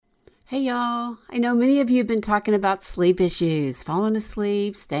Hey y'all, I know many of you have been talking about sleep issues, falling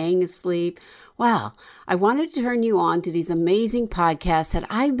asleep, staying asleep. Well, I wanted to turn you on to these amazing podcasts that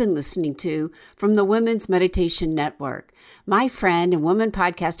I've been listening to from the Women's Meditation Network. My friend and woman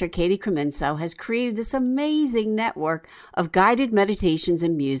podcaster Katie Cremenso has created this amazing network of guided meditations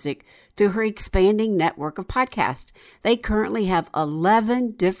and music through her expanding network of podcasts. They currently have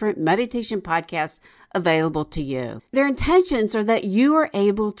 11 different meditation podcasts available to you. Their intentions are that you are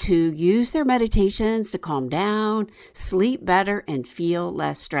able to use their meditations to calm down, sleep better, and feel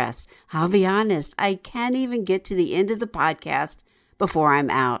less stressed. I'll be honest, I can't even get to the end of the podcast before I'm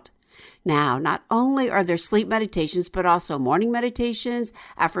out. Now, not only are there sleep meditations, but also morning meditations,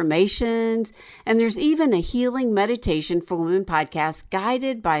 affirmations, and there's even a healing meditation for women podcast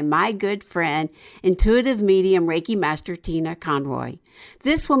guided by my good friend, intuitive medium Reiki Master Tina Conroy.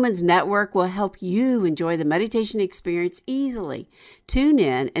 This woman's network will help you enjoy the meditation experience easily. Tune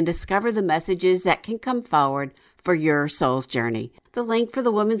in and discover the messages that can come forward for your soul's journey. The link for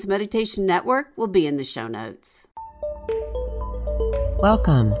the Women's Meditation Network will be in the show notes.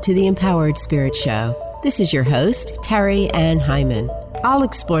 Welcome to the Empowered Spirit Show. This is your host, Terry Ann Hyman. I'll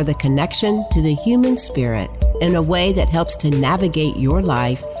explore the connection to the human spirit in a way that helps to navigate your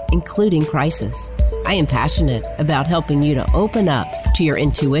life, including crisis. I am passionate about helping you to open up to your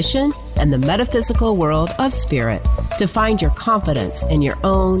intuition and the metaphysical world of spirit to find your confidence in your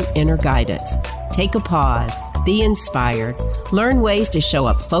own inner guidance. Take a pause, be inspired, learn ways to show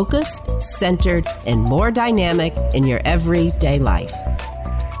up focused, centered, and more dynamic in your everyday life.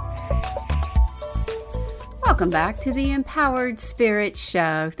 Welcome back to the Empowered Spirit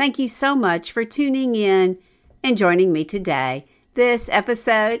Show. Thank you so much for tuning in and joining me today. This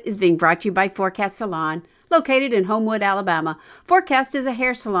episode is being brought to you by Forecast Salon, located in Homewood, Alabama. Forecast is a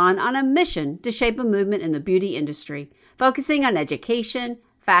hair salon on a mission to shape a movement in the beauty industry, focusing on education,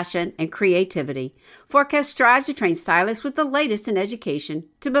 fashion, and creativity. Forecast strives to train stylists with the latest in education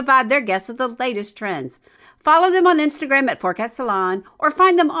to provide their guests with the latest trends. Follow them on Instagram at Forecast Salon or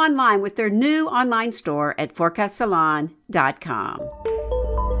find them online with their new online store at forecastsalon.com.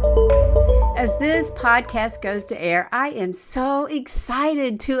 As this podcast goes to air, I am so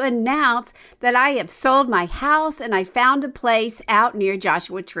excited to announce that I have sold my house and I found a place out near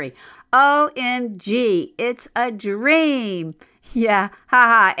Joshua Tree. OMG, it's a dream. Yeah,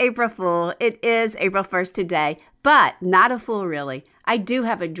 haha, April Fool. It is April 1st today, but not a fool really. I do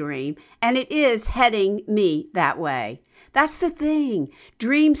have a dream, and it is heading me that way. That's the thing.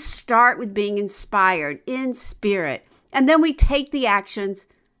 Dreams start with being inspired in spirit, and then we take the actions,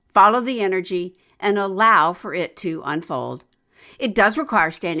 follow the energy, and allow for it to unfold. It does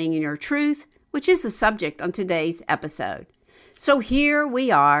require standing in your truth, which is the subject on today's episode. So here we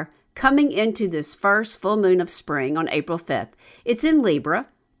are, coming into this first full moon of spring on April 5th. It's in Libra,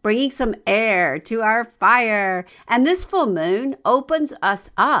 bringing some air to our fire. And this full moon opens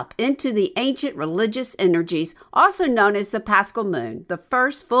us up into the ancient religious energies, also known as the Paschal moon, the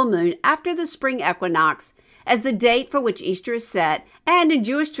first full moon after the spring equinox, as the date for which Easter is set. And in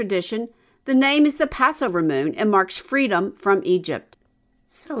Jewish tradition, the name is the Passover moon and marks freedom from Egypt.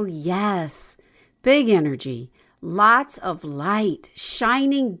 So yes, big energy. Lots of light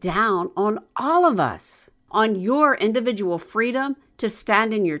shining down on all of us, on your individual freedom to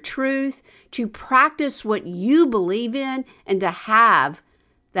stand in your truth, to practice what you believe in, and to have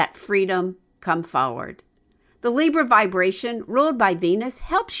that freedom come forward. The Libra vibration, ruled by Venus,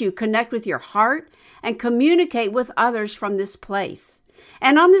 helps you connect with your heart and communicate with others from this place.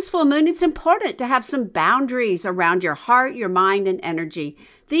 And on this full moon, it's important to have some boundaries around your heart, your mind, and energy.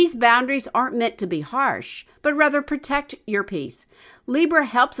 These boundaries aren't meant to be harsh, but rather protect your peace. Libra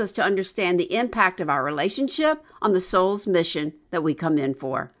helps us to understand the impact of our relationship on the soul's mission that we come in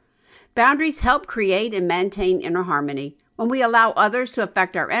for. Boundaries help create and maintain inner harmony. When we allow others to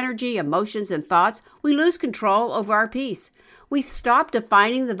affect our energy, emotions, and thoughts, we lose control over our peace. We stop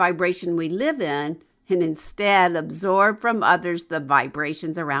defining the vibration we live in and instead absorb from others the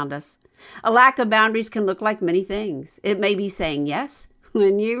vibrations around us. A lack of boundaries can look like many things. It may be saying yes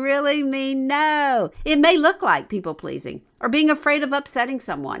when you really mean no. It may look like people-pleasing or being afraid of upsetting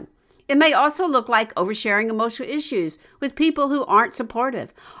someone. It may also look like oversharing emotional issues with people who aren't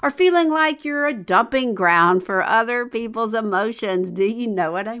supportive or feeling like you're a dumping ground for other people's emotions. Do you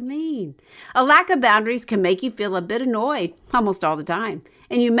know what I mean? A lack of boundaries can make you feel a bit annoyed almost all the time,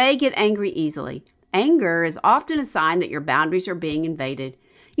 and you may get angry easily. Anger is often a sign that your boundaries are being invaded.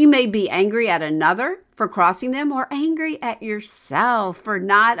 You may be angry at another for crossing them or angry at yourself for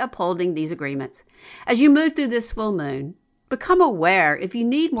not upholding these agreements. As you move through this full moon, Become aware if you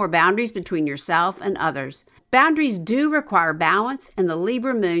need more boundaries between yourself and others. Boundaries do require balance, and the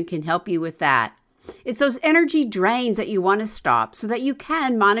Libra moon can help you with that. It's those energy drains that you want to stop so that you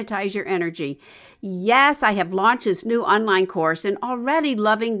can monetize your energy. Yes, I have launched this new online course and already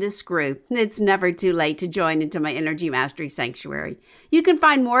loving this group. It's never too late to join into my Energy Mastery Sanctuary. You can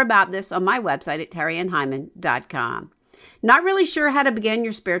find more about this on my website at terryannhyman.com. Not really sure how to begin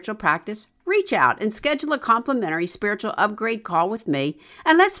your spiritual practice? Reach out and schedule a complimentary spiritual upgrade call with me,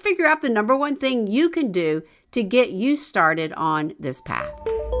 and let's figure out the number one thing you can do to get you started on this path.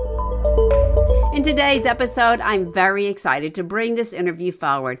 In today's episode, I'm very excited to bring this interview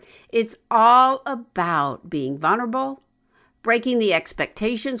forward. It's all about being vulnerable, breaking the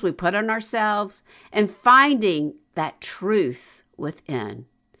expectations we put on ourselves, and finding that truth within.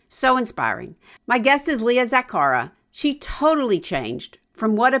 So inspiring. My guest is Leah Zaccaria. She totally changed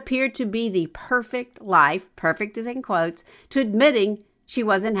from what appeared to be the perfect life, perfect is in quotes, to admitting she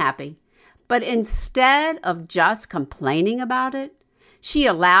wasn't happy. But instead of just complaining about it, she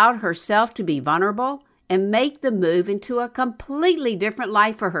allowed herself to be vulnerable and make the move into a completely different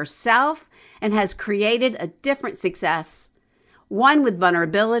life for herself, and has created a different success, one with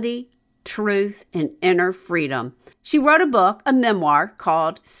vulnerability, truth, and inner freedom. She wrote a book, a memoir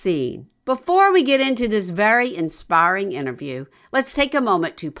called Seen. Before we get into this very inspiring interview, let's take a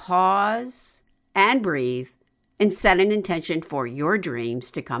moment to pause and breathe and set an intention for your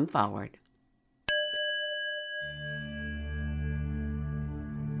dreams to come forward.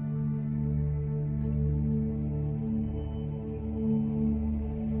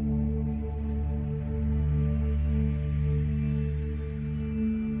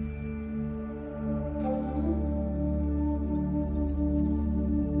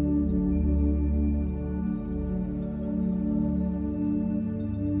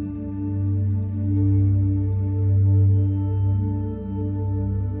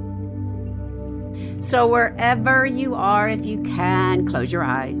 So wherever you are, if you can, close your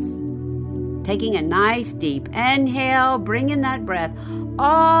eyes. Taking a nice deep inhale, bringing that breath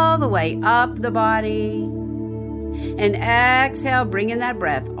all the way up the body. And exhale, bringing that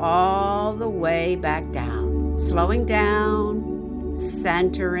breath all the way back down. Slowing down,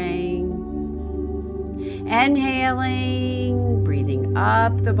 centering. Inhaling, breathing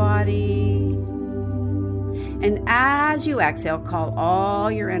up the body. And as you exhale, call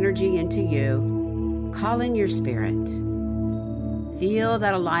all your energy into you. Call in your spirit. Feel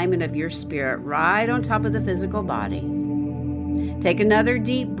that alignment of your spirit right on top of the physical body. Take another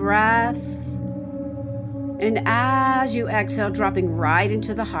deep breath. And as you exhale, dropping right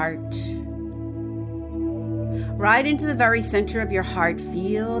into the heart. Right into the very center of your heart,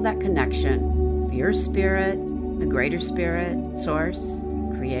 feel that connection of your spirit, the greater spirit, source,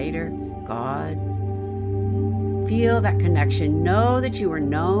 creator, God. Feel that connection. Know that you are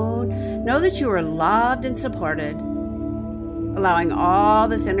known. Know that you are loved and supported. Allowing all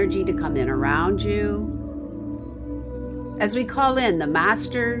this energy to come in around you. As we call in the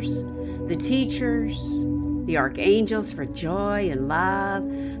masters, the teachers, the archangels for joy and love,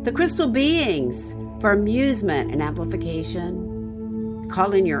 the crystal beings for amusement and amplification.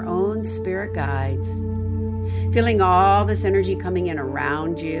 Call in your own spirit guides. Feeling all this energy coming in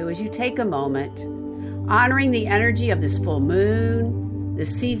around you as you take a moment, honoring the energy of this full moon, the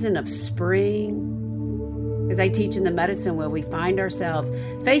season of spring. As I teach in the medicine wheel, we find ourselves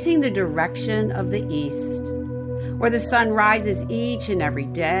facing the direction of the east, where the sun rises each and every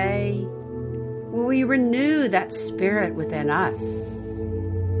day, where we renew that spirit within us.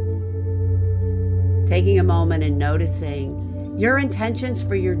 Taking a moment and noticing your intentions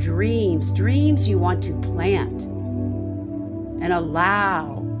for your dreams you want to plant, and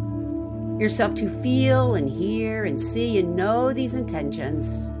allow yourself to feel and hear and see and know these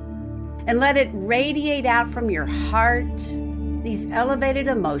intentions, and let it radiate out from your heart, these elevated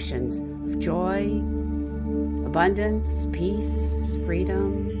emotions of joy, abundance, peace,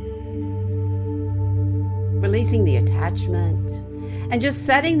 freedom, releasing the attachment, and just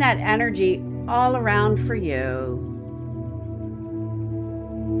setting that energy all around for you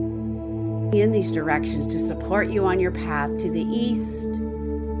in these directions to support you on your path to the east,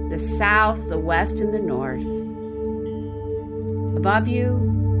 the south, the west, and the north. Above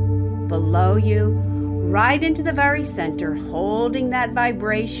you, below you, right into the very center, holding that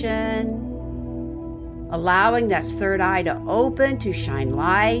vibration, allowing that third eye to open, to shine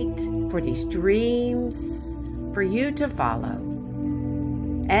light for these dreams, for you to follow.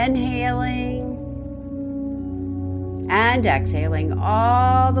 Inhaling and exhaling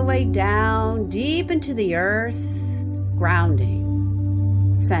all the way down, deep into the earth, grounding.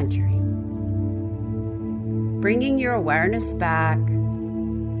 Centering. bringing your awareness back.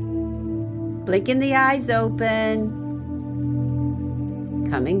 Blinking the eyes open,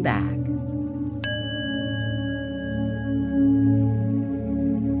 coming back.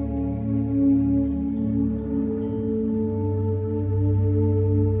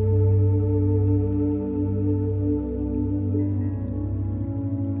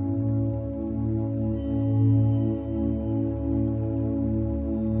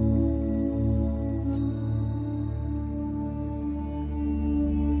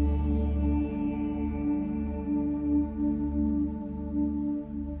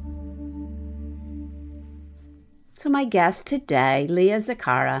 So my guest today, Leah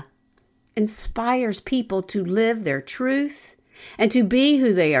Zaccaria, inspires people to live their truth and to be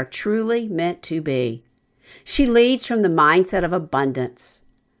who they are truly meant to be. She leads from the mindset of abundance.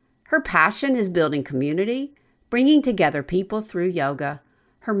 Her passion is building community, bringing together people through yoga.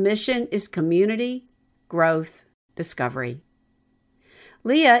 Her mission is community, growth, discovery.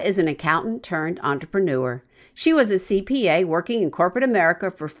 Leah is an accountant turned entrepreneur. She was a CPA working in corporate America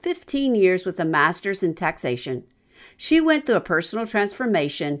for 15 years with a master's in taxation. She went through a personal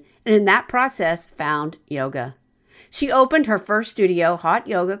transformation and in that process found yoga. She opened her first studio, Hot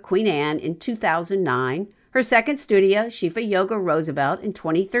Yoga Queen Anne, in 2009, her second studio, Shifa Yoga Roosevelt, in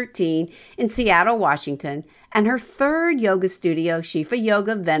 2013 in Seattle, Washington, and her third yoga studio, Shifa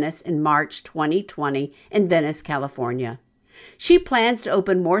Yoga Venice, in March 2020 in Venice, California. She plans to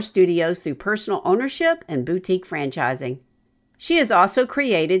open more studios through personal ownership and boutique franchising. She has also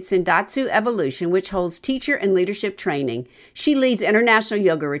created Sendatsu Evolution, which holds teacher and leadership training. She leads international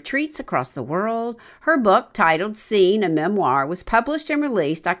yoga retreats across the world. Her book, titled Seen, a Memoir, was published and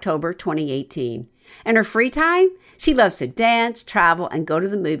released October 2018. In her free time, she loves to dance, travel, and go to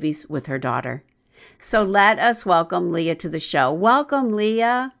the movies with her daughter. So let us welcome Leah to the show. Welcome,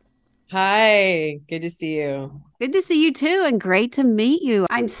 Leah. Hi, good to see you. Good to see you too, and great to meet you.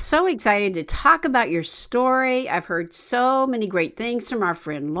 I'm so excited to talk about your story. I've heard so many great things from our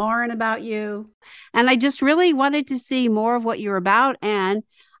friend Lauren about you, and I just really wanted to see more of what you're about. And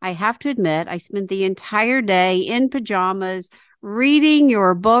I have to admit, I spent the entire day in pajamas reading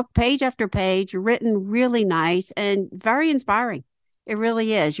your book, page after page, written really nice and very inspiring. It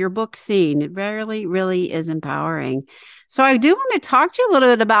really is. Your book, Seen, it really, really is empowering. So I do want to talk to you a little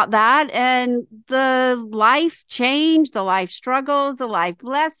bit about that and the life change, the life struggles, the life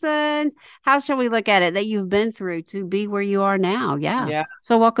lessons. How shall we look at it that you've been through to be where you are now? Yeah.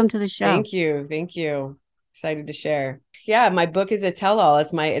 So welcome to the show. Thank you. Thank you. Excited to share. Yeah, my book is a tell-all.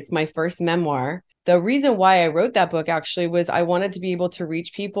 It's my first memoir. The reason why I wrote that book actually was I wanted to be able to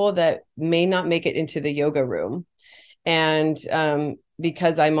reach people that may not make it into the yoga room. And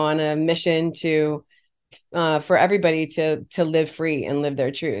because I'm on a mission to for everybody to live free and live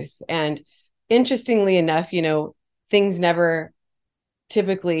their truth. And interestingly enough, things never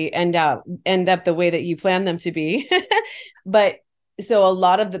typically end up the way that you plan them to be. But so a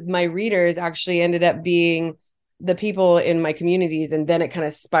lot of my readers actually ended up being the people in my communities, and then it kind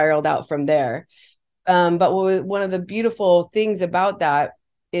of spiraled out from there. But one of the beautiful things about that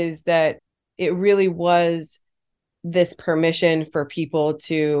is that it really was this permission for people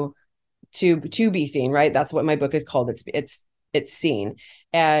to be seen, right? That's what my book is called. It's seen.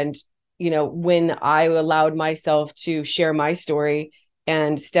 And, when I allowed myself to share my story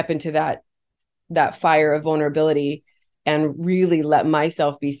and step into that fire of vulnerability and really let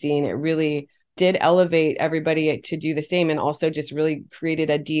myself be seen, it really did elevate everybody to do the same. And also just really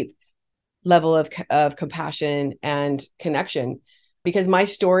created a deep level of compassion and connection. Because my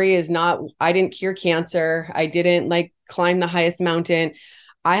story is not, I didn't cure cancer. I didn't climb the highest mountain.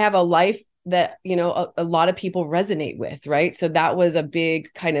 I have a life that, a lot of people resonate with, right? So that was a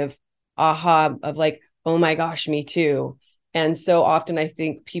big kind of aha of oh my gosh, me too. And so often I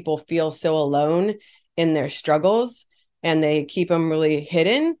think people feel so alone in their struggles and they keep them really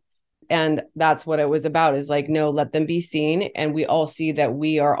hidden. And that's what it was about, is no, let them be seen. And we all see that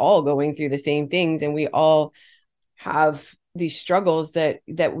we are all going through the same things, and we all have these struggles that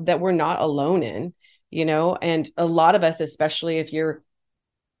we're not alone in, and a lot of us, especially if you're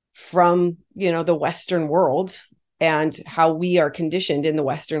from, the Western world and how we are conditioned in the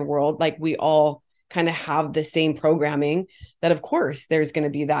Western world, we all kind of have the same programming, that of course there's going to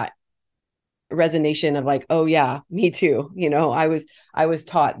be that resonation of oh yeah, me too. I was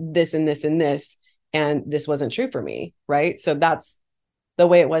taught this and this and this, and this wasn't true for me. Right. So that's the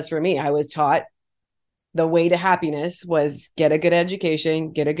way it was for me. I was taught the way to happiness was get a good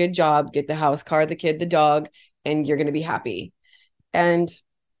education, get a good job, get the house, car, the kid, the dog, and you're going to be happy. And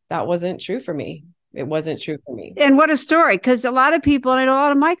that wasn't true for me. It wasn't true for me. And what a story. Because a lot of people, and I know a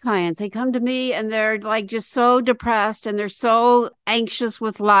lot of my clients, they come to me and they're like just so depressed and they're so anxious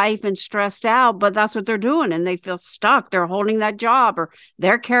with life and stressed out, but that's what they're doing. And they feel stuck. They're holding that job or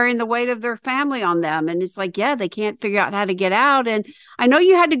they're carrying the weight of their family on them. And it's like, yeah, they can't figure out how to get out. And I know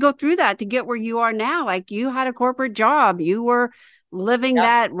you had to go through that to get where you are now. Like you had a corporate job, you were living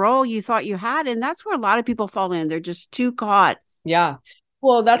that role you thought you had. And that's where a lot of people fall in. They're just too caught. Yeah.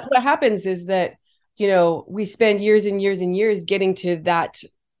 Well, that's what happens is that, we spend years and years and years getting to that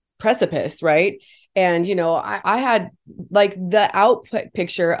precipice, right? And, I had like the output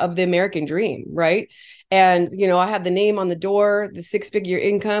picture of the American dream, right? And, I had the name on the door, the 6-figure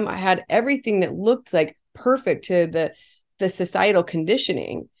income. I had everything that looked like perfect to the societal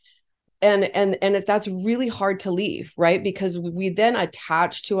conditioning. And that's really hard to leave, right? Because we then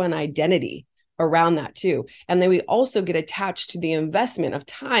attach to an identity around that too. And then we also get attached to the investment of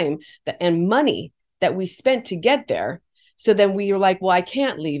time and money that we spent to get there. So then we were like, well, I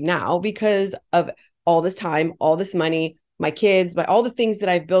can't leave now because of all this time, all this money, my kids, all the things that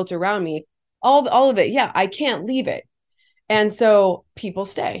I've built around me, all of it. Yeah, I can't leave it. And so people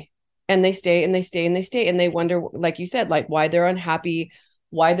stay and they stay and they stay and they stay. And they wonder, like you said, like why they're unhappy,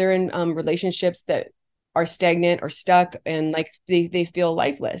 why they're in relationships that are stagnant or stuck and like they feel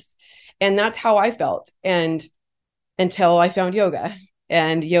lifeless. And that's how I felt. And until I found yoga.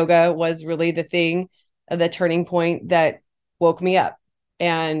 And yoga was really the turning point that woke me up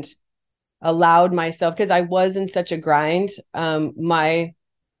and allowed myself, because I was in such a grind. Really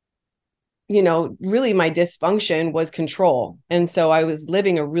my dysfunction was control. And so I was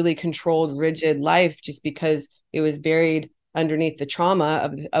living a really controlled, rigid life just because it was buried underneath the trauma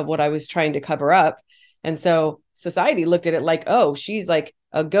of what I was trying to cover up. And so society looked at it like, oh, she's like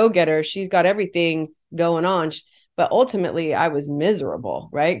a go-getter. She's got everything going on. But ultimately I was miserable,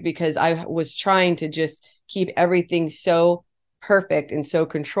 right? Because I was trying to just keep everything so perfect and so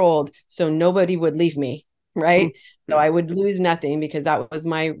controlled so nobody would leave me, right? Mm-hmm. So I would lose nothing because that was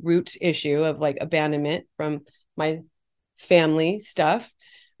my root issue of like abandonment from my family stuff.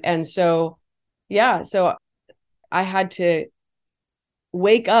 And so, so I had to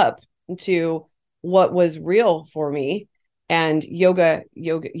wake up to what was real for me. And yoga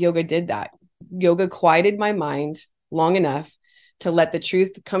did that. Yoga quieted my mind long enough to let the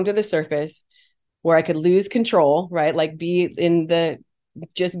truth come to the surface where I could lose control, right? Like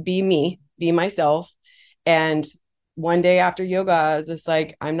just be me, be myself. And one day after yoga, I was just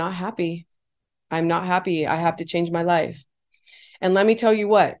like, I'm not happy. I have to change my life. And let me tell you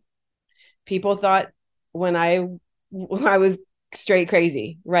what, people thought when I was straight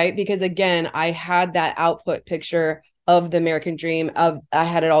crazy, right? Because again, I had that output picture of the American dream I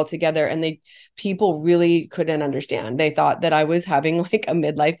had it all together, and people really couldn't understand. They thought that I was having like a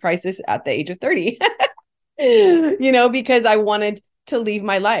midlife crisis at the age of 30, because I wanted to leave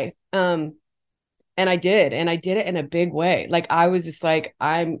my life. And I did it in a big way. Like I was just like,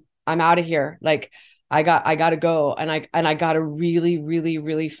 I'm out of here. Like I got to go. And I got to really, really,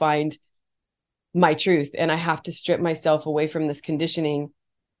 really find my truth. And I have to strip myself away from this conditioning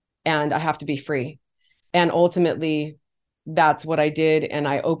and I have to be free. And ultimately, that's what I did. And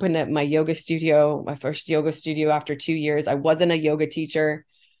I opened up my yoga studio, my first yoga studio after 2 years. I wasn't a yoga teacher,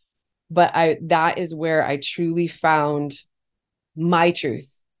 but that is where I truly found my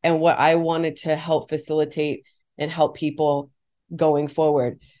truth and what I wanted to help facilitate and help people going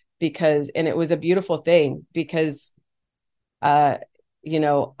forward. And it was a beautiful thing because, I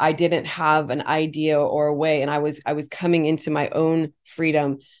didn't have an idea or a way. And I was coming into my own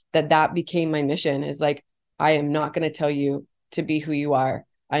freedom that became my mission is like, I am not going to tell you to be who you are.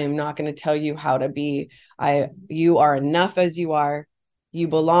 I am not going to tell you how to be. You are enough as you are. You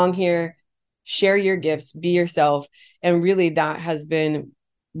belong here. Share your gifts, be yourself. And really that has been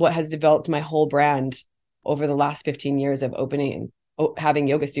what has developed my whole brand over the last 15 years of having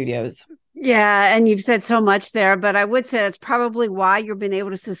yoga studios. Yeah. And you've said so much there, but I would say that's probably why you've been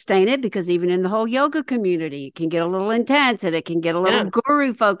able to sustain it, because even in the whole yoga community, it can get a little intense and it can get a little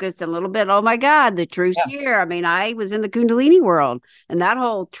guru focused and a little bit, oh my God, the truth's here. I mean, I was in the Kundalini world and that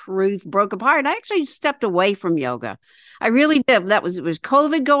whole truth broke apart. I actually stepped away from yoga. I really did. It was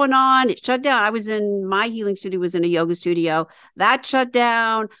COVID going on. It shut down. My healing studio was in a yoga studio. That shut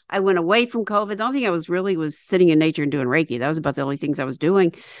down. I went away from COVID. The only thing I was sitting in nature and doing Reiki. That was about the only things I was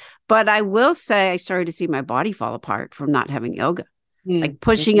doing. But I will say I started to see my body fall apart from not having yoga. like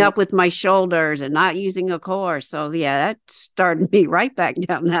pushing up with my shoulders and not using a core. So yeah, that started me right back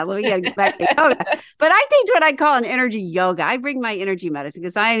down that. We got to get back to yoga. But I teach what I call an energy yoga. I bring my energy medicine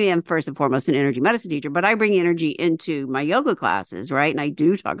because I am first and foremost an energy medicine teacher, but I bring energy into my yoga classes, right? And I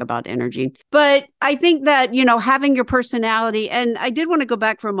do talk about energy. But I think that, having your personality, and I did want to go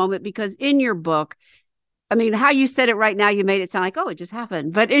back for a moment because in your book, I mean, how you said it right now, you made it sound like, oh, it just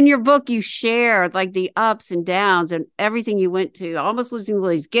happened. But in your book, you share like the ups and downs and everything you went to, almost losing the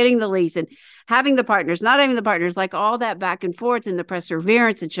lease, getting the lease and having the partners, not having the partners, like all that back and forth and the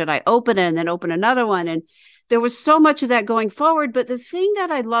perseverance. And should I open it and then open another one? And there was so much of that going forward. But the thing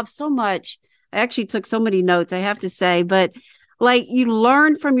that I love so much, I actually took so many notes, I have to say, but like you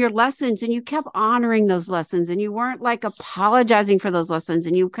learned from your lessons and you kept honoring those lessons and you weren't like apologizing for those lessons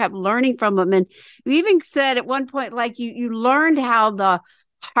and you kept learning from them. And you even said at one point, like you learned how the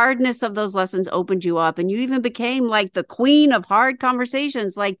hardness of those lessons opened you up and you even became like the queen of hard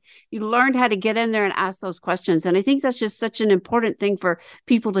conversations. Like you learned how to get in there and ask those questions. And I think that's just such an important thing for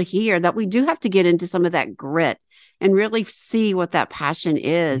people to hear, that we do have to get into some of that grit and really see what that passion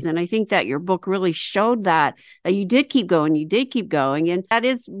is. And I think that your book really showed that you did keep going, you did keep going. And that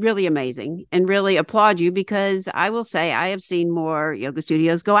is really amazing and really applaud you, because I will say I have seen more yoga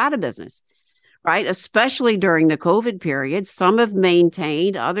studios go out of business, right? Especially during the COVID period. Some have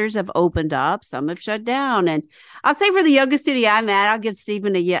maintained, others have opened up, some have shut down. And I'll say for the yoga studio I'm at, I'll give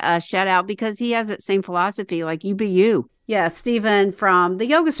Stephen a shout out because he has that same philosophy, like you be you. Yeah, Stephen from the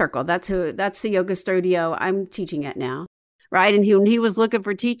Yoga Circle. That's the yoga studio I'm teaching at now. Right. And he was looking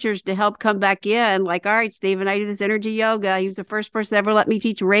for teachers to help come back in. Like, all right, Stephen, I do this energy yoga. He was the first person to ever let me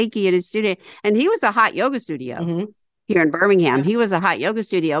teach Reiki at his studio. And he was a hot yoga studio here in Birmingham. Yeah. He was a hot yoga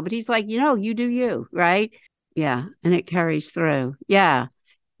studio, but he's like, you do you. Right. Yeah. And it carries through. Yeah.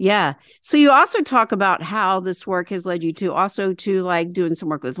 Yeah. So you also talk about how this work has led you to like doing some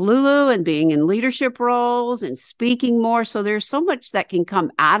work with Lulu and being in leadership roles and speaking more. So there's so much that can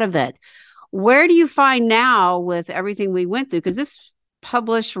come out of it. Where do you find now with everything we went through? Because this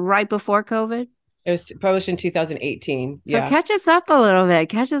published right before COVID. It was published in 2018. So catch us up a little bit.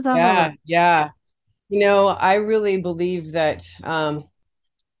 Catch us up a little. Yeah. I really believe that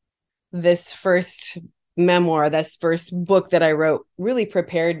this first memoir, this first book that I wrote really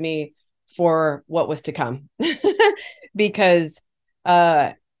prepared me for what was to come. Because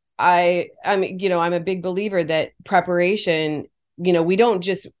I'm a big believer that preparation, we don't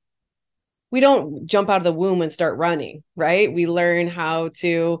jump out of the womb and start running, right? We learn how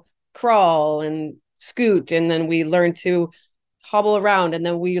to crawl and scoot, and then we learn to hobble around, and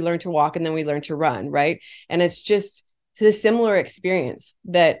then we learn to walk, and then we learn to run, right? And it's just the similar experience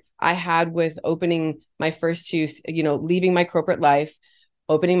that I had with opening my first two, leaving my corporate life,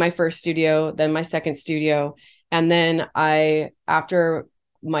 opening my first studio, then my second studio. And then after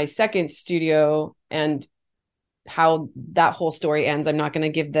my second studio, and how that whole story ends, I'm not going to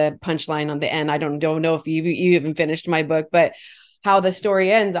give the punchline on the end. I don't know if you even finished my book, but how the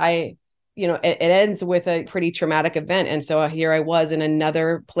story ends, it ends with a pretty traumatic event. And so here I was in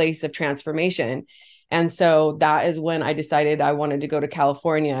another place of transformation. And so that is when I decided I wanted to go to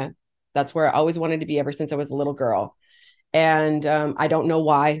California. That's where I always wanted to be ever since I was a little girl. And I don't know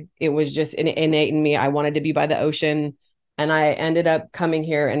why. It was just innate in me. I wanted to be by the ocean. And I ended up coming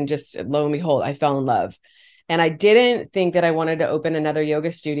here, and just lo and behold, I fell in love. And I didn't think that I wanted to open another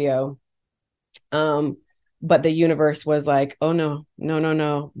yoga studio. But the universe was like, oh,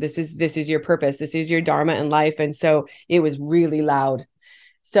 no. This is your purpose. This is your dharma in life. And so it was really loud.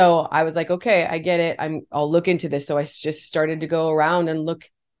 So I was like, okay, I get it. I'll look into this. So I just started to go around and look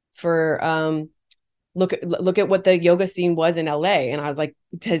for, look at what the yoga scene was in LA. And I was like,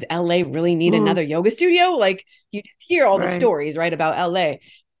 does LA really need another yoga studio? Like, you hear all the stories, right, about LA.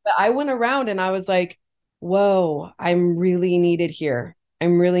 But I went around and I was like, whoa, I'm really needed here.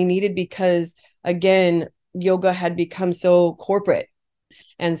 I'm really needed because, again, yoga had become so corporate.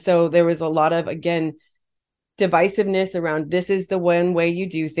 And so there was a lot of, again, divisiveness around, this is the one way you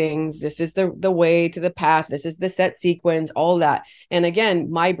do things. This is the way to the path. This is the set sequence, all that. And again,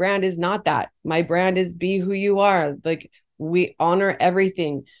 my brand is not that. My brand is be who you are. Like, we honor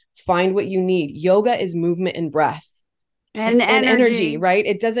everything. Find what you need. Yoga is movement and breath and energy, right?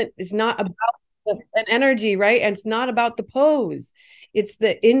 It's not about an energy, right? And it's not about the pose. It's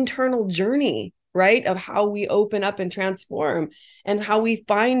the internal journey, right? Of how we open up and transform and how we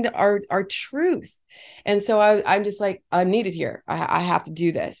find our truth. And so I'm just like, I'm needed here. I have to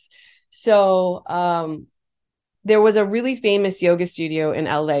do this. So there was a really famous yoga studio in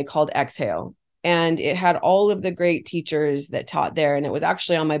LA called Exhale. And it had all of the great teachers that taught there. And it was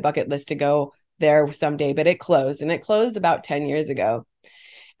actually on my bucket list to go there someday, but it closed, and it closed about 10 years ago.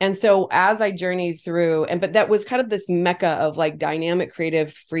 And so as I journeyed through, but that was kind of this mecca of like dynamic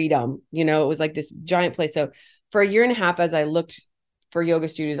creative freedom, it was like this giant place. So for a year and a half, as I looked for yoga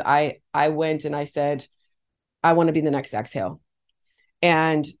studios, I went and I said, I want to be the next Exhale.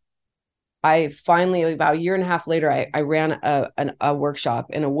 And I finally, about a year and a half later, I ran a workshop,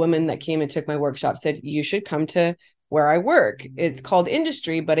 and a woman that came and took my workshop said, you should come to where I work. It's called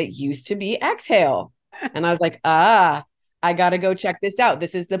Industry, but it used to be Exhale. And I was like, I got to go check this out.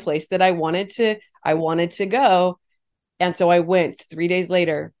 This is the place that I wanted to go. And so I went 3 days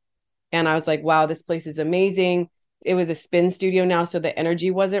later, and I was like, wow, this place is amazing. It was a spin studio now, so the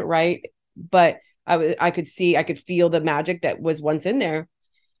energy wasn't right, but I could feel the magic that was once in there.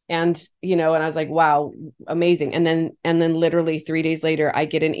 And, and I was like, wow, amazing. And then literally 3 days later, I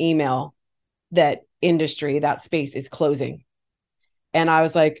get an email that Industry, that space, is closing. And I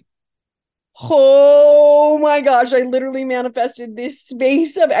was like, oh my gosh, I literally manifested this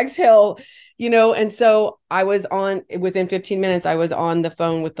space of Exhale, and so within 15 minutes, I was on the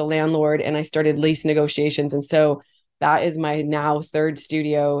phone with the landlord, and I started lease negotiations. And so that is my now third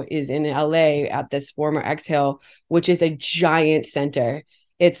studio, is in LA at this former Exhale, which is a giant center.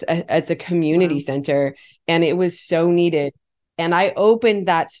 It's a community center, and it was so needed. And I opened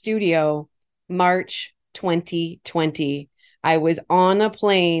that studio March 2020. I was on a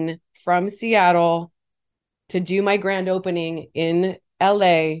plane from Seattle to do my grand opening in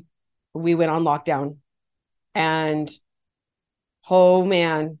LA. We went on lockdown, and oh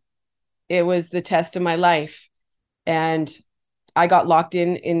man, it was the test of my life. And I got locked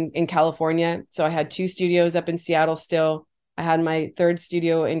in California. So I had 2 studios up in Seattle still. I had my third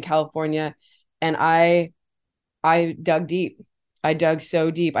studio in California, and I dug deep. I dug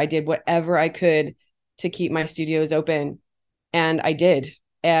so deep. I did whatever I could to keep my studios open. And I did.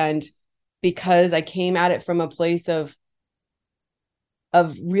 And because I came at it from a place of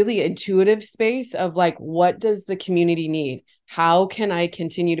really intuitive space of like, what does the community need? How can I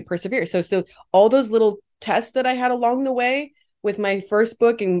continue to persevere? So all those little tests that I had along the way with my first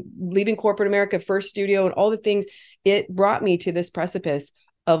book and leaving corporate America, first studio, and all the things, it brought me to this precipice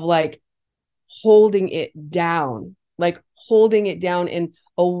of like holding it down in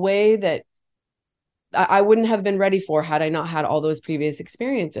a way that I wouldn't have been ready for had I not had all those previous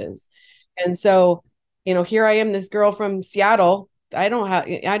experiences. And so, here I am, this girl from Seattle. I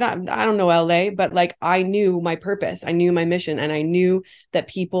don't know LA, but like I knew my purpose, I knew my mission, and I knew that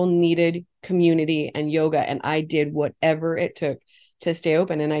people needed community and yoga, and I did whatever it took to stay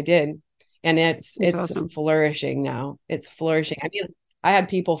open, and I did. And it's awesome. Flourishing now. It's flourishing. I mean, I had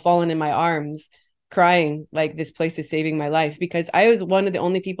people falling in my arms crying like, this place is saving my life, because I was one of the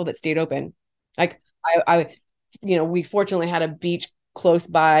only people that stayed open. Like we fortunately had a beach close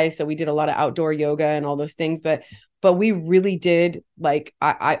by, so we did a lot of outdoor yoga and all those things, but we really did, like,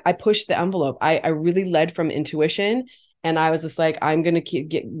 I pushed the envelope. I really led from intuition, and I was just like, I'm going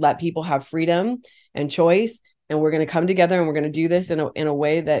to let people have freedom and choice, and we're going to come together, and we're going to do this in a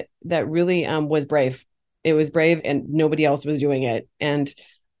way that really was brave. It was brave, and nobody else was doing it. And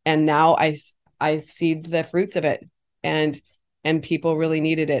now I see the fruits of it, and people really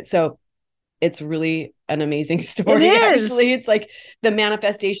needed it. So it's really an amazing story. It is. Actually, it's like the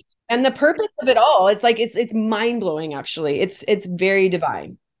manifestation and the purpose of it all. It's like, it's mind blowing. Actually, it's very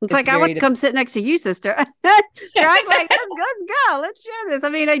divine. It's like, I want to come sit next to you, sister. Right? Like, let's go. Let's share this. I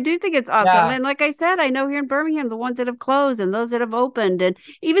mean, I do think it's awesome. Yeah. And like I said, I know here in Birmingham, the ones that have closed and those that have opened. And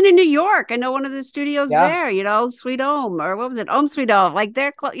even in New York, I know one of the studios there, Sweet Home, or what was it? Home Sweet Home. Like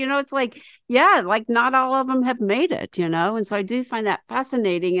they're, it's like, yeah, like not all of them have made it, And so I do find that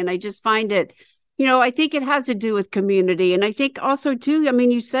fascinating. And I just find it, I think it has to do with community. And I think also too, I mean,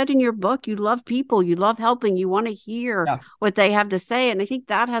 you said in your book, you love people, you love helping, you want to hear what they have to say. And I think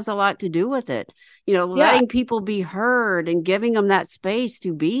that has a lot to do with it, letting people be heard and giving them that space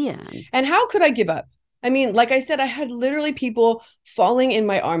to be in. And how could I give up? I mean, like I said, I had literally people falling in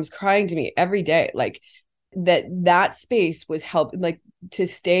my arms, crying to me every day. Like that space was helping, like, to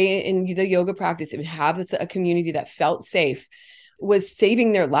stay in the yoga practice and have a community that felt safe was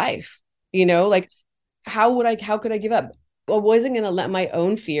saving their life. Like, how could I give up? I wasn't going to let my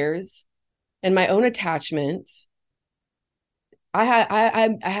own fears and my own attachments.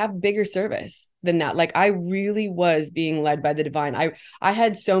 I have bigger service than that. Like, I really was being led by the divine. I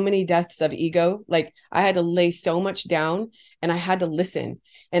had so many deaths of ego. Like, I had to lay so much down, and I had to listen.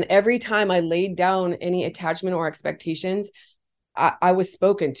 And every time I laid down any attachment or expectations, I was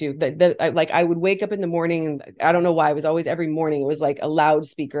spoken to. Like, I would wake up in the morning, and I don't know why, it was always every morning, it was like a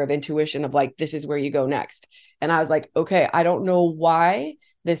loudspeaker of intuition of like, this is where you go next. And I was like, okay, I don't know why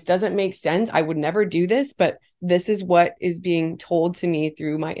this doesn't make sense. I would never do this, but this is what is being told to me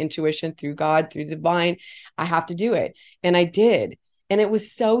through my intuition, through God, through the divine. I have to do it. And I did. And it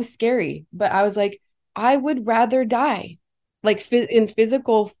was so scary, but I was like, I would rather die like in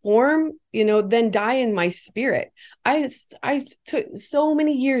physical form, than die in my spirit. I took so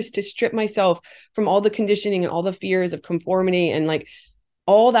many years to strip myself from all the conditioning and all the fears of conformity and like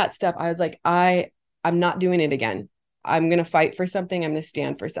all that stuff. I was like, I'm not doing it again. I'm going to fight for something. I'm going to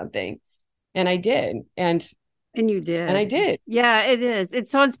stand for something. And I did. And you did. And I did. Yeah, it is.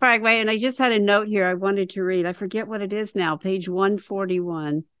 It's so inspiring. Right. And I just had a note here I wanted to read. I forget what it is now. Page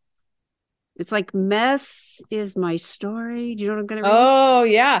 141. It's like, mess is my story. Do you know what I'm going to read? Oh,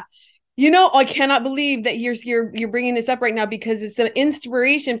 yeah. I cannot believe that you're bringing this up right now, because it's the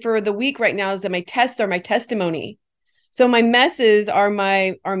inspiration for the week right now is that my tests are my testimony. So my messes are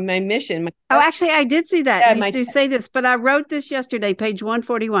my mission. Actually, I did see that. Yeah, you say this, but I wrote this yesterday, page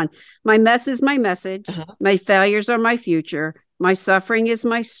 141. My mess is my message. My failures are my future. My suffering is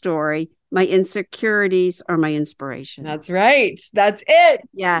my story. My insecurities are my inspiration. That's right. That's it.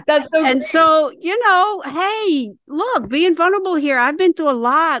 Yeah. That's so and great. So, hey, look, being vulnerable here. I've been through a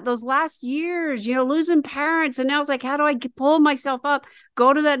lot those last years, losing parents. And now it's like, how do I pull myself up,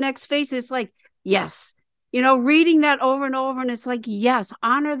 go to that next phase? It's like, yes, reading that over and over. And it's like, yes,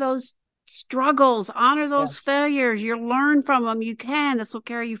 honor those struggles, honor those failures. You learn from them. You can. This will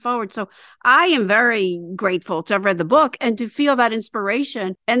carry you forward. So I am very grateful to have read the book and to feel that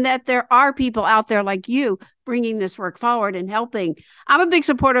inspiration, and that there are people out there like you bringing this work forward and helping. I'm a big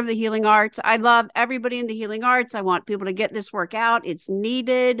supporter of the healing arts. I love everybody in the healing arts. I want people to get this work out. It's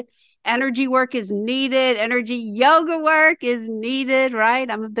needed. Energy work is needed. Energy yoga work is needed,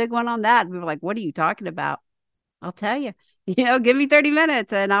 right? I'm a big one on that. People are like, what are you talking about? I'll tell you. Give me 30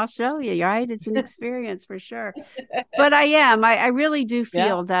 minutes and I'll show you, right? It's an experience for sure. But I really do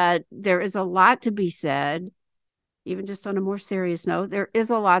feel that there is a lot to be said, even just on a more serious note. There is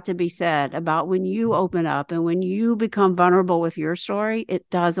a lot to be said about when you open up and when you become vulnerable with your story, it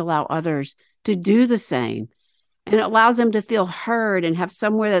does allow others to do the same. And it allows them to feel heard and have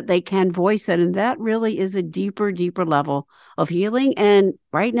somewhere that they can voice it. And that really is a deeper level of healing. And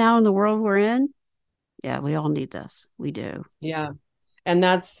right now in the world we're in, yeah, we all need this. We do. Yeah. And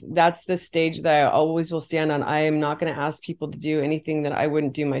that's the stage that I always will stand on. I am not going to ask people to do anything that I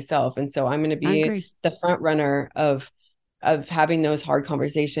wouldn't do myself. And so I'm going to be the front runner of having those hard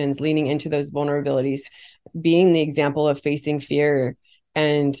conversations, leaning into those vulnerabilities, being the example of facing fear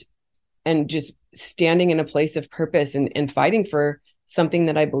and just standing in a place of purpose and fighting for something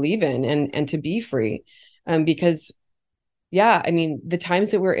that I believe in and to be free. Because the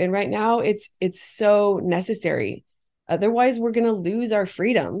times that we're in right now, it's so necessary. Otherwise, we're going to lose our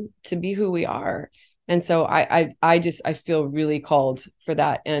freedom to be who we are. And so I feel really called for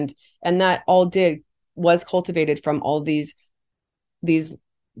that. And that all was cultivated from all these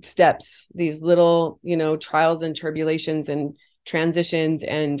steps, these little, trials and tribulations and transitions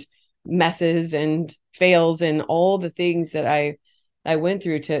and messes and fails and all the things that I went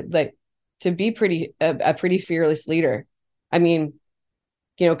through to be a pretty fearless leader. I mean,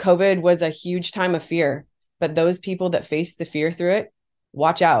 COVID was a huge time of fear, but those people that faced the fear through it,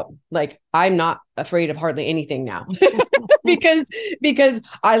 watch out. Like, I'm not afraid of hardly anything now because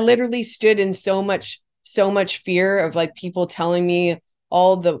I literally stood in so much fear of like people telling me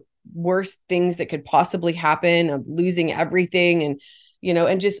all the worst things that could possibly happen, of losing everything and,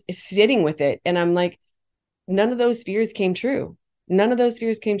 and just sitting with it. And I'm like, none of those fears came true.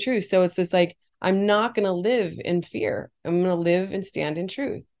 So it's just like, I'm not going to live in fear. I'm going to live and stand in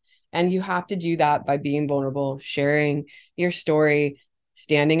truth. And you have to do that by being vulnerable, sharing your story,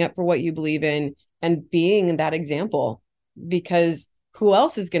 standing up for what you believe in, and being that example. Because who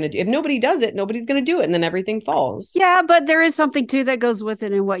else is going to do it? If nobody does it, nobody's going to do it. And then everything falls. Yeah, but there is something too that goes with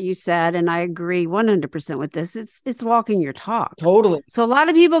it in what you said. And I agree 100% with this. It's walking your talk. Totally. So a lot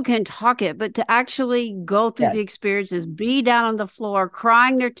of people can talk it, but to actually go through the experiences, be down on the floor,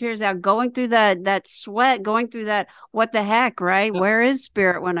 crying their tears out, going through that sweat, going through that, what the heck, right? Where is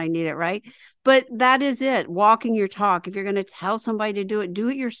spirit when I need it, right? But that is it, walking your talk. If you're going to tell somebody to do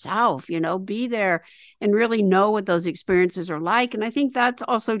it yourself, be there and really know what those experiences are like. And I think that's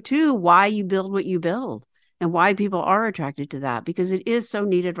also, too, why you build what you build and why people are attracted to that, because it is so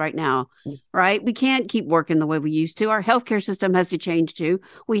needed right now, right? We can't keep working the way we used to. Our healthcare system has to change, too.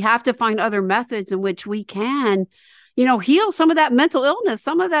 We have to find other methods in which we can heal some of that mental illness,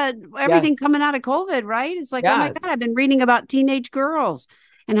 some of that, everything coming out of COVID, right? It's like, oh my God, I've been reading about teenage girls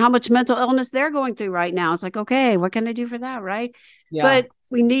and how much mental illness they're going through right now. It's like, okay, what can I do for that, right? Yeah. But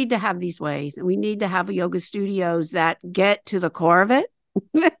we need to have these ways, and we need to have yoga studios that get to the core of it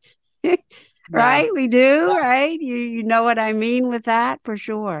Yeah, Right? We do, yeah, right? You know what I mean with that for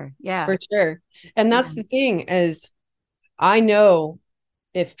sure. Yeah. for sure. And Yeah. that's the thing is I know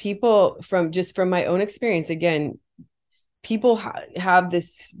if people from my own experience, again, people have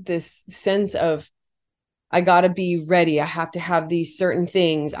this sense of I got to be ready. I have to have these certain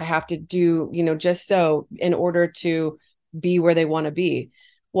things. I have to do, just so in order to be where they want to be.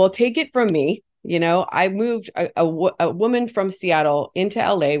 Well, take it from me. I moved a woman from Seattle into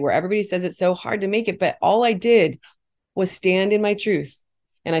LA where everybody says it's so hard to make it. But all I did was stand in my truth.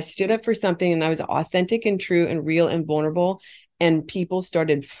 And I stood up for something and I was authentic and true and real and vulnerable. And people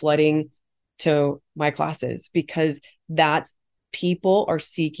started flooding to my classes because that's people are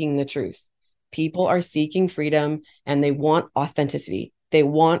seeking the truth. People are seeking freedom and they want authenticity. They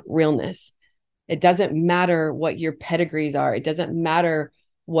want realness. It doesn't matter what your pedigrees are. It doesn't matter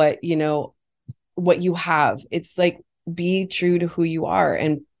what you have. It's like be true to who you are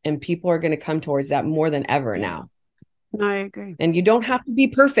and people are going to come towards that more than ever Yeah. now. I agree. And you don't have to be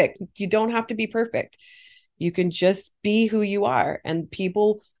perfect. You don't have to be perfect. You can just be who you are. And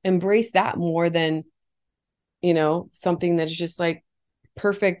people embrace that more than, something that's just like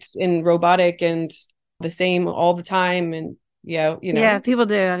perfect and robotic and the same all the time. And Yeah, people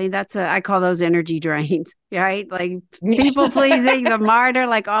do. I mean, I call those energy drains, right? Like people pleasing, the martyr,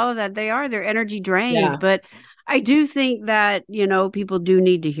 like all of that. They're energy drains. Yeah. But I do think that, people do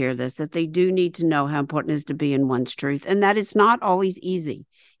need to hear this, that they do need to know how important it is to be in one's truth and that it's not always easy.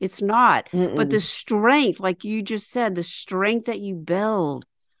 It's not. But the Mm-mm. strength, like you just said, the strength that you build,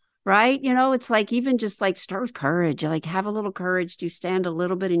 right? It's like even just like start with courage, like have a little courage to stand a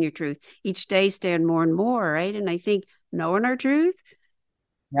little bit in your truth. Each day, stand more and more, right? And I think knowing our truth,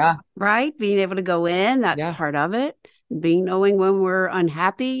 Yeah. right? Being able to go in, that's Yeah. part of it. Being knowing when we're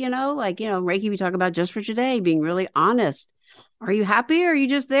unhappy, like, Reiki, we talk about just for today, being really honest. Are you happy or are you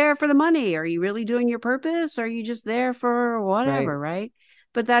just there for the money? Are you really doing your purpose? Or are you just there for Right. whatever, right?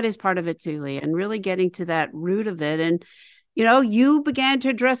 But that is part of it too, Leah, and really getting to that root of it. And, you began to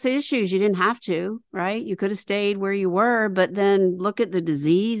address the issues. You didn't have to, right? You could have stayed where you were, but then look at the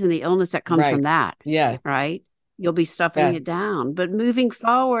disease and the illness that comes from Right. that, Yeah. right? You'll be stuffing it Yes. down. But moving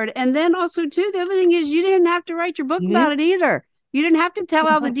forward, and then also too, the other thing is you didn't have to write your book Mm-hmm. about it either. You didn't have to tell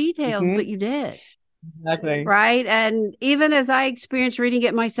all the details, Mm-hmm. but you did. Exactly. Right. And even as I experienced reading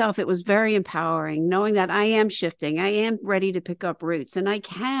it myself, it was very empowering, knowing that I am shifting. I am ready to pick up roots and I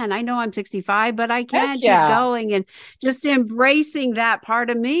know I'm 65, but I Heck can keep yeah. going and just embracing that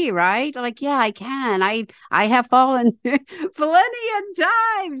part of me. Right. Like, yeah, I can. I have fallen plenty of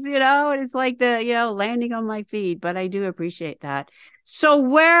times, and it's like landing on my feet, but I do appreciate that. So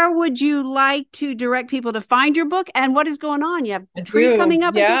where would you like to direct people to find your book and what is going on? You have I a treat do. coming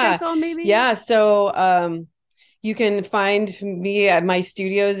up, I think I Yeah. saw maybe. Yeah. So you can find me at my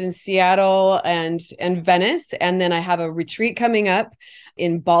studios in Seattle and Venice. And then I have a retreat coming up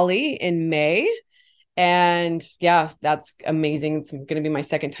in Bali in May. And yeah, that's amazing. It's going to be my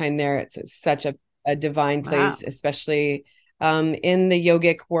second time there. It's such a divine Wow. place, especially in the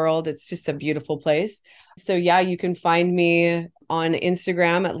yogic world. It's just a beautiful place. So yeah, you can find me on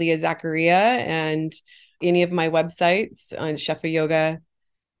Instagram at Leah Zaccaria and any of my websites on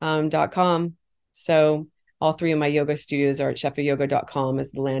shefayoga.com. So all three of my yoga studios are at shefayoga.com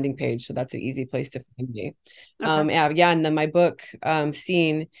as the landing page. So that's an easy place to find me. Okay. Yeah. And then my book,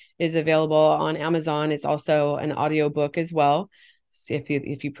 Scene, is available on Amazon. It's also an audio book as well. So if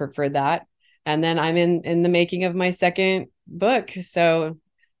you prefer that. And then I'm in the making of my second book. So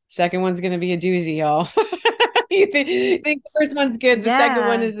second one's going to be a doozy, y'all. You think the first one's good. The second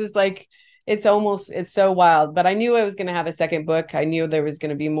one Yeah. is just like, it's so wild. But I knew I was going to have a second book. I knew there was going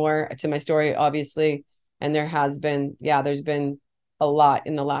to be more to my story, obviously. And there's been a lot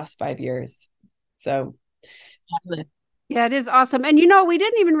in the last 5 years. So, Yeah, it is awesome. And we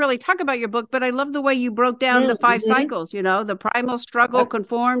didn't even really talk about your book, but I love the way you broke down the 5 mm-hmm. cycles, the primal struggle, Yep,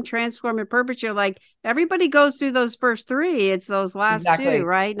 conform, transform, and purpose. You're like, everybody goes through those first 3. It's those last 2, exactly.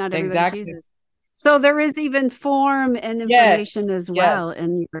 right? Not everybody Exactly. chooses. So there is even form and Yes. information as Yes. well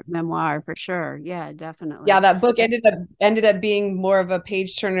in your memoir for sure. Yeah, Yeah, definitely. that book ended up being more of a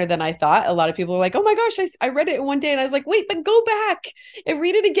page turner than I thought. A lot of people were like, "Oh my gosh, I read it in one day," and I was like, "Wait, but go back and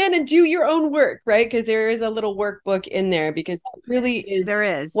read it again and do your own work, right?" Because there is a little workbook in there. Because that really There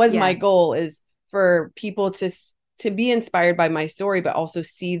is. was my Yeah. goal is for people to be inspired by my story, but also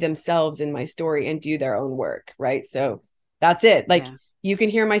see themselves in my story and do their own work, right? So that's it. Like Yeah. you can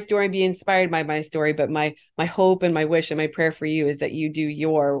hear my story, be inspired by my story, but my hope and my wish and my prayer for you is that you do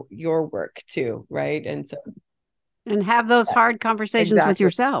your work too, right? And so And have those yeah, hard conversations with exactly,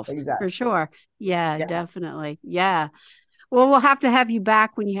 yourself for exactly, sure. Yeah, yeah, definitely. Yeah. Well, we'll have to have you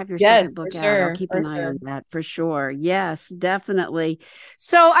back when you have your Yes, second for book out. I'll sure. keep For an eye sure. on that for sure. Yes, definitely.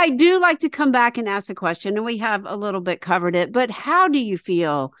 So I do like to come back and ask a question, and we have a little bit covered it, but how do you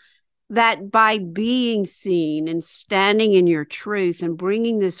feel that by being seen and standing in your truth and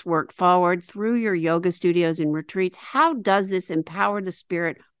bringing this work forward through your yoga studios and retreats, how does this empower the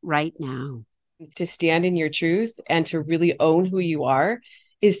spirit right now? To stand in your truth and to really own who you are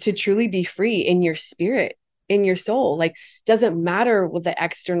is to truly be free in your spirit, in your soul. Like, doesn't matter what the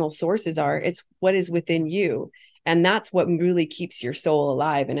external sources are, it's what is within you. And that's what really keeps your soul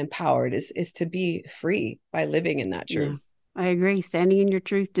alive and empowered is to be free by living in that Yeah, truth. I agree. Standing in your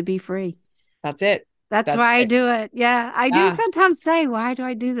truth to be free. That's it. That's That's why I it. do it. Yeah, I do Yeah. sometimes say, why do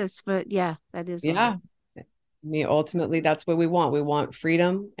I do this? But yeah, that is why. Yeah. I mean, ultimately, that's what we want. We want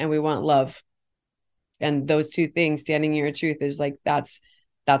freedom and we want love. And those two things, standing in your truth, is like that's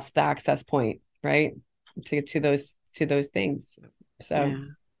the access point, right? To those things. So Yeah.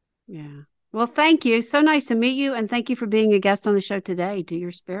 Yeah. Well, thank you. So nice to meet you. And thank you for being a guest on the show today. To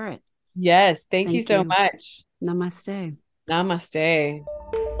your spirit. yes, thank you Thank so you. much. Namaste. Namaste.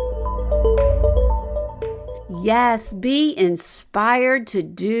 Yes, be inspired to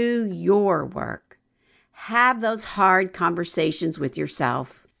do your work. Have those hard conversations with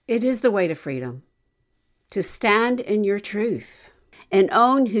yourself. It is the way to freedom. To stand in your truth and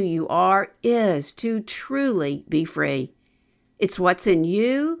own who you are is to truly be free. It's what's in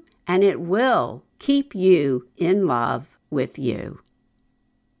you, and it will keep you in love with you.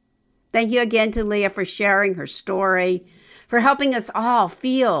 Thank you again to Leah for sharing her story, for helping us all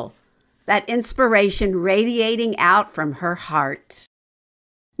feel that inspiration radiating out from her heart.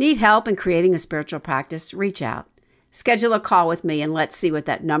 Need help in creating a spiritual practice? Reach out. Schedule a call with me and let's see what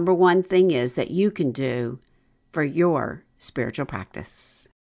that number one thing is that you can do for your spiritual practice.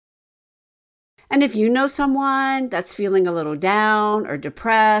 And if you know someone that's feeling a little down or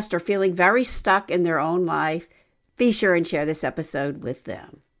depressed or feeling very stuck in their own life, be sure and share this episode with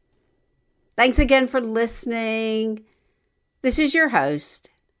them. Thanks again for listening. This is your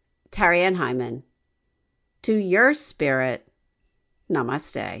host, Terry Ann Hyman. To your spirit,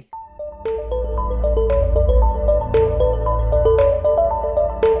 namaste.